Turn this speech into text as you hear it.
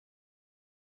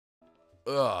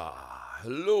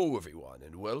Hello everyone,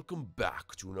 and welcome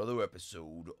back to another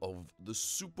episode of the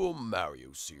Super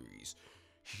Mario series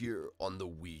here on the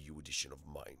Wii U edition of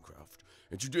Minecraft.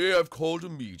 And today I've called a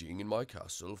meeting in my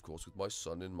castle, of course, with my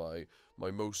son and my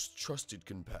most trusted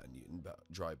companion,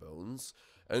 Drybones.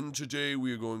 And today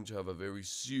we are going to have a very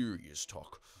serious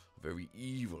talk, a very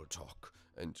evil talk,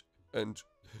 and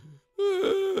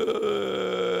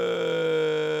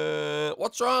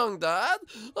what's wrong, Dad?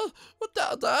 What,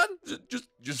 Dad?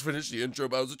 Just finish the intro,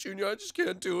 Bowser Jr. I just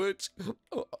can't do it.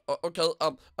 Okay.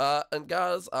 And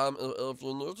guys, if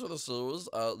you're new to the series,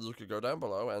 you could go down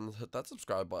below and hit that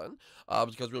subscribe button,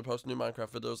 because we'll post new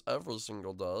Minecraft videos every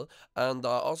single day. And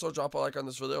also drop a like on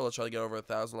this video. Let's try to get over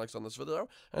 1,000 likes on this video,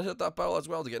 and hit that bell as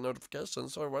well to get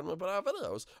notifications for when we put out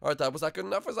videos. All right, Dad. Was that good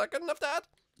enough? Was that good enough, Dad?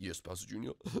 Yes, Bowser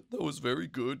Jr. That was very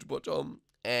good, but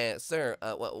Sir,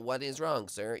 what is wrong,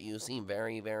 sir? You seem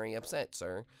very, very upset,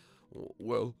 sir.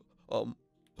 Well,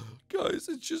 guys,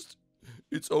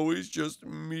 it's always just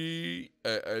me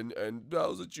and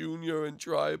Bowser Jr. and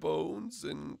Tribones,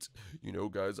 and you know,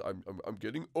 guys, I'm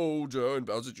getting older, and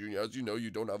Bowser Jr., as you know, you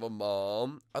don't have a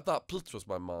mom. I thought Plush was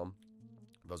my mom.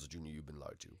 Bowser Jr., you've been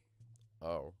lied to.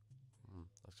 Oh.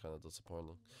 That's kind of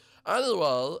disappointing.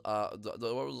 Anyway, what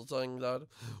was I saying, Dad?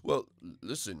 Well,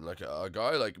 listen, like a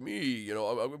guy like me, you know,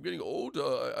 I'm getting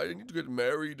older. I need to get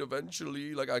married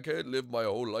eventually. Like, I can't live my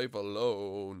whole life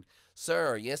alone.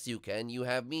 Sir, yes you can. You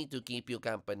have me to keep you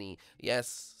company.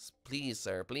 Yes, please,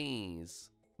 sir, please.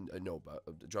 No, but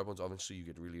Drybones, obviously you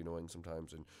get really annoying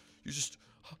sometimes, and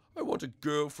I want a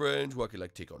girlfriend who I could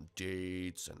like take on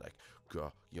dates and like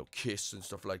kiss and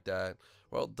stuff like that.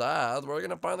 Well, Dad, we're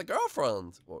gonna find a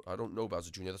girlfriend. Well, I don't know,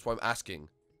 Bowser Jr. That's why I'm asking.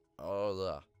 Oh,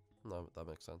 yeah. No, that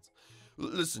makes sense.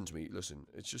 Listen to me. Listen,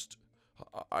 it's just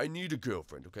I need a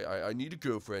girlfriend. Okay, I need a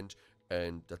girlfriend,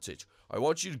 and that's it. I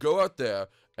want you to go out there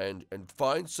and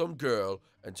find some girl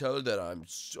and tell her that I'm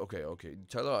okay.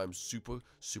 Tell her I'm super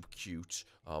cute,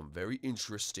 very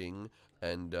interesting,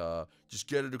 and just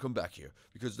get her to come back here,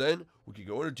 because then we can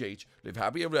go on a date, live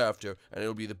happy ever after, and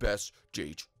it'll be the best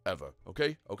date ever.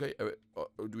 Okay? Do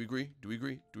we agree?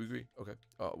 Okay.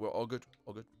 We're all good.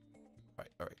 All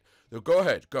right. Now go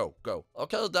ahead. Go.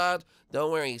 Okay, Dad.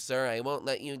 Don't worry, sir. I won't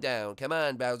let you down. Come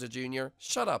on, Bowser Jr.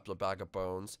 Shut up, you bag of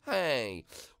bones. Hey.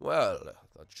 Well,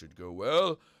 that should go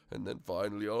well. And then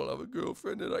finally I'll have a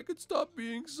girlfriend and I can stop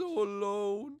being so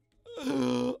alone.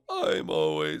 I'm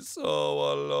always so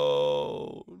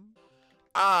alone.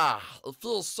 It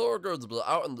feels so good to be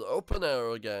out in the open air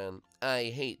again.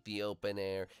 I hate the open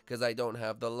air, because I don't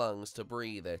have the lungs to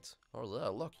breathe it. Oh yeah,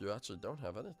 look, you actually don't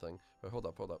have anything. Wait, hold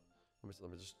up. Let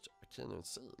me just, I can't even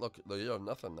see. Look, you have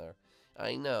nothing there.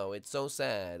 I know, it's so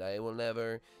sad. I will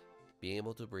never be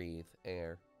able to breathe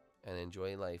air and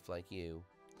enjoy life like you.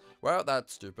 Well,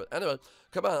 that's stupid. Anyway,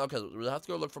 come on, okay, we have to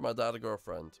go look for my dad a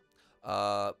girlfriend.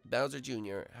 Bowser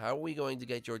Jr., how are we going to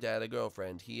get your dad a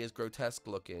girlfriend? He is grotesque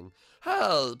looking.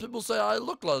 Hell, people say I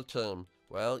look like him.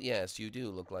 Well, yes, you do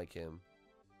look like him.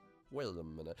 Wait a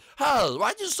minute. Hell,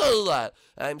 why'd you say that?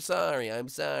 I'm sorry,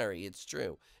 it's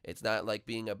true. It's not like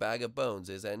being a bag of bones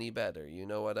is any better, you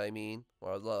know what I mean?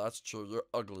 Well, that's true, you're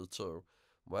ugly too.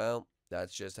 Well,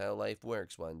 that's just how life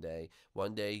works one day.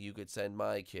 One day you could send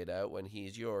my kid out when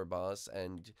he's your boss,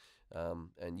 and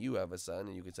you have a son,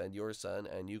 and you could send your son,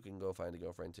 and you can go find a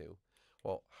girlfriend too.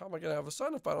 Well, how am I gonna have a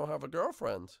son if I don't have a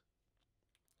girlfriend?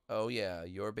 Oh yeah,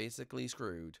 you're basically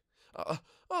screwed.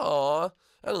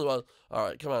 Anyway, all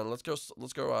right, come on, let's go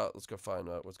find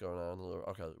out what's going on here.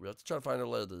 Okay, we have to try to find a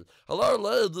lady. Hello,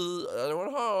 lady,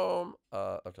 anyone home?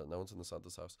 Okay, no one's inside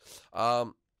this house.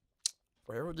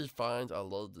 Where would we find a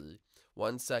lady?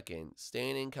 1 second.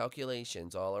 Staining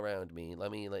calculations all around me.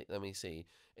 Let me see.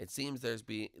 It seems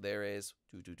there is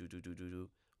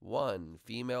one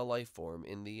female life form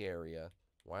in the area.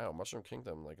 Wow, Mushroom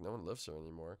Kingdom, like no one lives here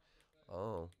anymore.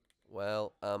 Oh,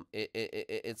 well,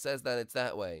 it says that it's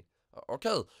that way.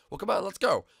 Okay, well come on, let's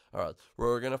go. All right,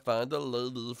 we're gonna find a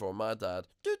lady for my dad.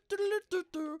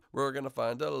 We're gonna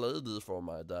find a lady for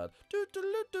my dad.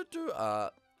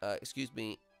 Excuse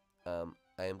me. I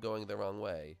am going the wrong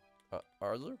way.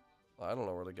 Are you? I don't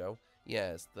know where to go.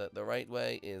 Yes, the right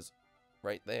way is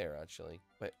right there, actually.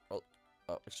 Wait,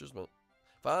 excuse me.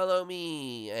 Follow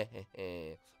me.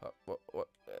 Where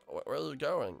are you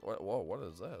going? Whoa, what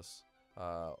is this?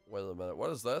 Wait a minute, what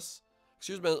is this?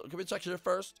 Excuse me, can we check here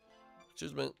first?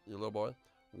 Excuse me, you little boy.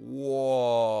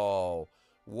 Whoa,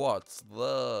 what's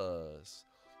this?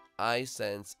 I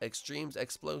sense extreme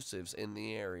explosives in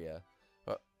the area.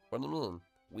 What do you mean?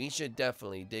 We should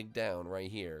definitely dig down right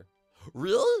here.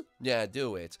 Really? Yeah,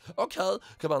 do it. Okay,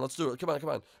 come on, let's do it. Come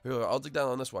on. Here, I'll dig down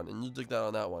on this one, and you dig down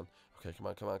on that one. Okay, come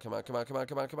on.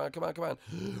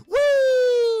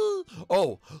 Woo!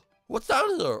 Oh, what's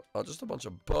down here? Oh, just a bunch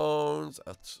of bones.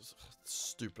 That's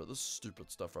stupid. This is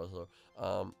stupid stuff right here.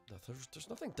 There's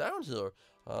nothing down here.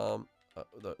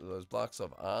 There's blocks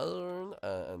of iron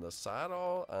and the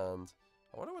saddle, and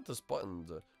I wonder what this button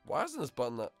does. Why isn't this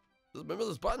button that? Remember,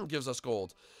 this button gives us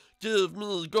gold. Give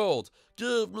me gold.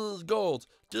 Give me gold.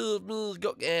 Give me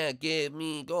gold. Yeah, give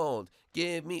me gold.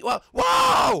 Give me. Whoa!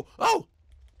 Whoa! Oh!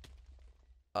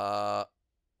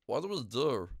 What was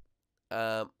there?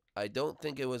 I don't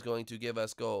think it was going to give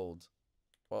us gold.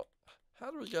 Well,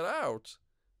 how do we get out?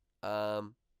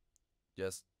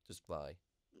 Just fly.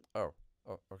 Oh,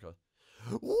 okay.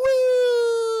 Woo!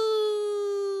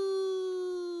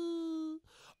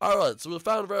 Alright, so we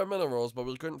found rare minerals, but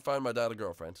we couldn't find my dad or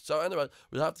girlfriend. So anyway,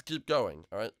 we'll have to keep going,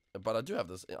 alright? But I do have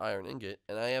this iron ingot,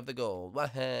 and I have the gold.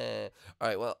 Alright,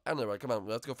 well, anyway, come on,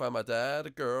 let's go find my dad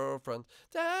or girlfriend.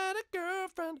 Dad or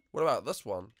girlfriend. What about this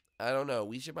one? I don't know.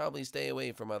 We should probably stay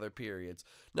away from other periods.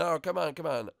 No, come on.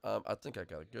 I think I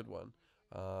got a good one.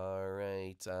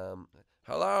 Alright,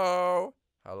 hello?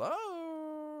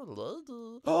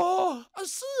 Lady. Oh, I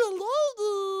see a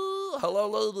lady. Hello,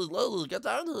 lady, get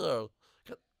down here.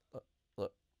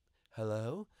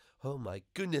 Hello? Oh my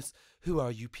goodness, who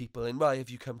are you people and why have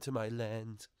you come to my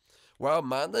land? Well,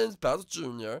 my name's Bowser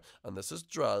Jr. and this is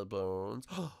Dry Bones.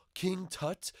 King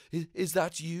Tut? Is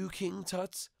that you, King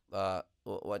Tut?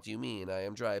 What do you mean? I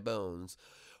am Dry Bones.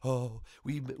 Oh,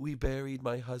 we buried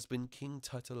my husband, King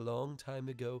Tut, a long time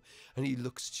ago, and he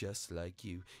looks just like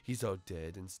you. He's all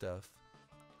dead and stuff.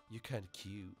 You're kind of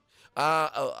cute.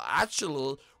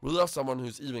 Actually, we love someone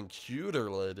who's even cuter,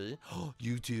 lady. Oh,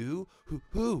 you do?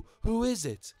 Who is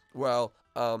it? Well,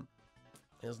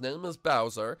 his name is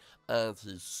Bowser, and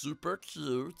he's super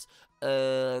cute,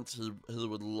 and he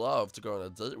would love to go on a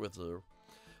date with you.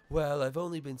 Well, I've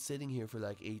only been sitting here for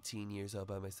like 18 years all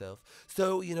by myself.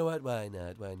 So, you know what? Why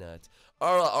not?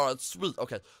 Alright, sweet.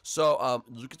 Okay, so,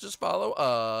 you can just follow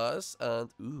us, and,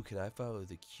 ooh, can I follow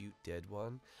the cute dead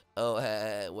one? Oh,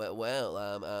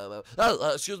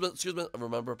 excuse me.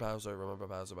 Remember Bowser,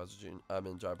 Bowser Jr. I'm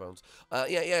in Dry Bones.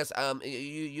 Yes,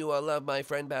 you love my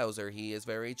friend Bowser. He is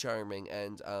very charming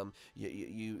and,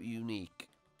 unique.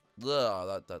 Those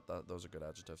are good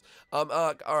adjectives.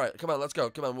 Alright, come on, let's go.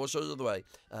 Come on, we'll show you the way.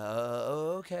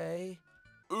 Okay.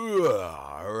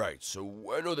 Alright, so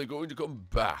when are they going to come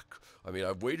back? I mean,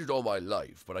 I've waited all my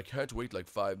life, but I can't wait like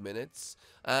 5 minutes.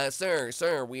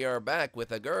 Sir, we are back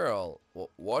with a girl.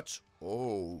 What?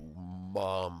 Oh,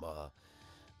 mama.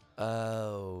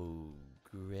 Oh,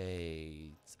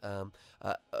 great.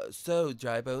 So,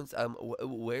 Dry Bones,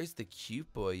 where's the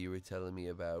cute boy you were telling me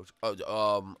about?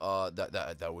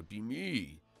 That would be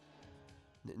me.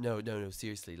 No,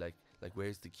 seriously, like,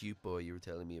 where's the cute boy you were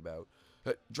telling me about?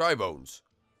 Dry Bones.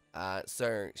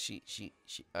 Sir, she,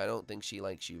 I don't think she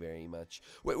likes you very much.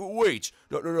 Wait.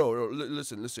 No.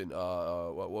 Listen.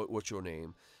 What's your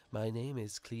name? My name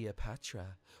is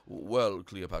Cleopatra. Well,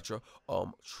 Cleopatra,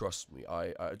 trust me.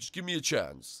 I just give me a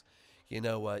chance. You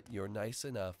know what? You're nice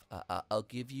enough. I'll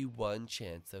give you one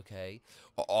chance, okay?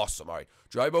 Awesome. All right.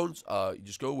 Dry Bones, you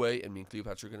just go away, and me and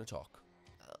Cleopatra are going to talk.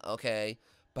 Okay.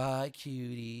 Bye,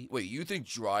 cutie. Wait, you think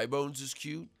Dry Bones is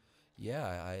cute? Yeah,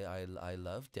 I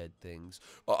love dead things.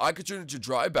 I could turn into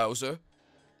Dry Bowser.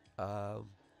 I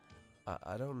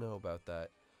don't know about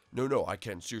that. No, I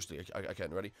can. Seriously, I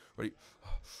can. Ready?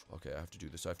 Okay, I have to do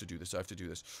this.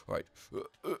 All right.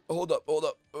 Hold up.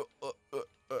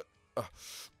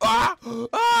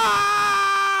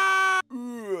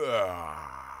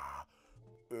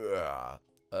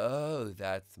 Oh,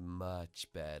 that's much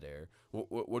better.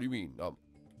 What do you mean?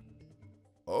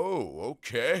 Oh,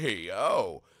 okay.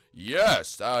 Oh,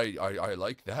 yes. I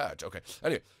like that. Okay.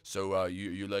 Anyway, so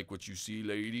you like what you see,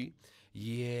 lady?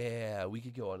 Yeah, we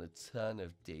could go on a ton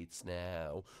of dates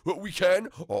now. Well, we can?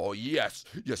 Oh, yes.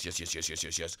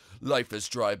 Yes. Life as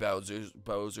Dry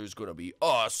Bowser's gonna be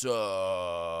awesome.